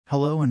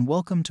Hello and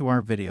welcome to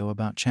our video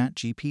about Chat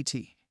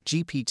GPT.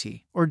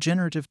 GPT, or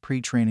Generative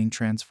Pre-training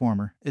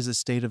Transformer, is a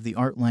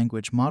state-of-the-art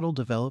language model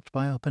developed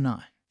by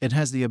OpenAI. It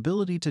has the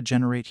ability to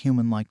generate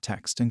human-like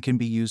text and can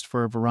be used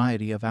for a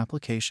variety of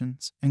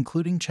applications,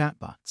 including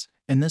chatbots.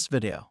 In this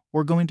video,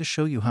 we're going to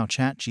show you how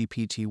Chat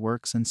GPT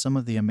works and some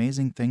of the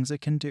amazing things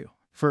it can do.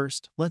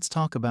 First, let's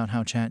talk about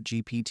how Chat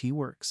GPT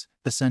works.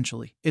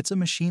 Essentially, it's a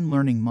machine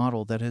learning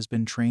model that has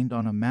been trained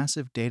on a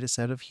massive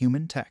dataset of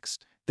human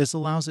text. This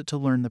allows it to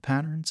learn the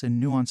patterns and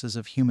nuances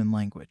of human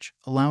language,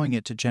 allowing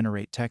it to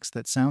generate text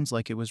that sounds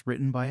like it was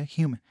written by a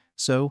human.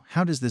 So,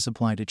 how does this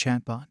apply to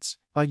chatbots?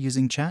 By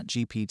using Chat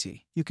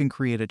GPT, you can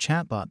create a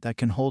chatbot that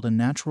can hold a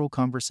natural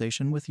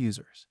conversation with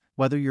users.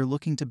 Whether you're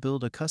looking to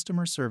build a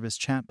customer service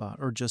chatbot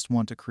or just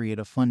want to create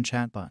a fun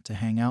chatbot to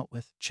hang out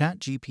with, Chat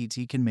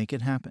GPT can make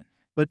it happen.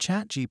 But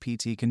Chat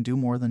GPT can do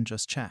more than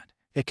just chat.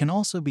 It can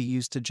also be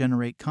used to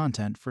generate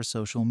content for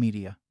social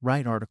media,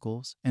 write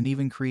articles, and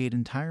even create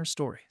entire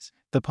stories.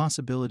 The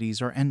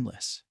possibilities are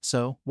endless.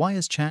 So, why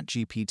is Chat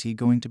GPT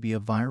going to be a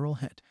viral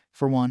hit?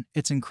 For one,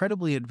 it's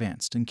incredibly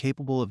advanced and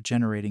capable of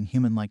generating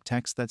human-like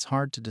text that's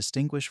hard to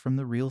distinguish from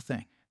the real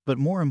thing. But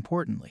more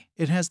importantly,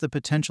 it has the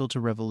potential to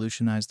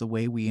revolutionize the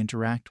way we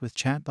interact with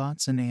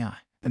chatbots and AI.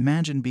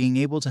 Imagine being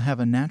able to have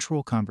a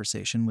natural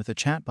conversation with a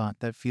chatbot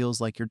that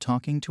feels like you're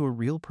talking to a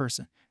real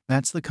person.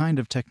 That's the kind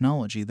of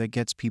technology that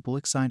gets people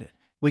excited.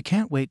 We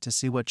can't wait to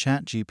see what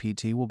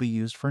ChatGPT will be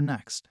used for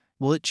next.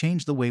 Will it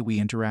change the way we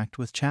interact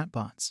with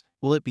chatbots?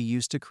 Will it be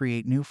used to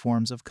create new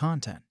forms of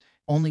content?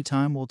 Only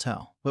time will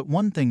tell. But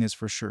one thing is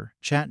for sure,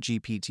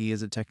 ChatGPT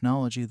is a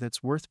technology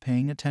that's worth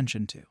paying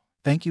attention to.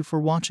 Thank you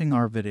for watching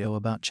our video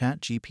about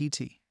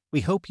ChatGPT.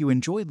 We hope you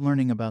enjoyed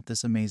learning about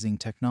this amazing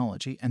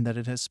technology and that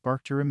it has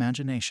sparked your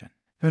imagination.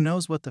 Who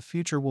knows what the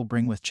future will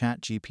bring with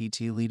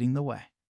ChatGPT leading the way?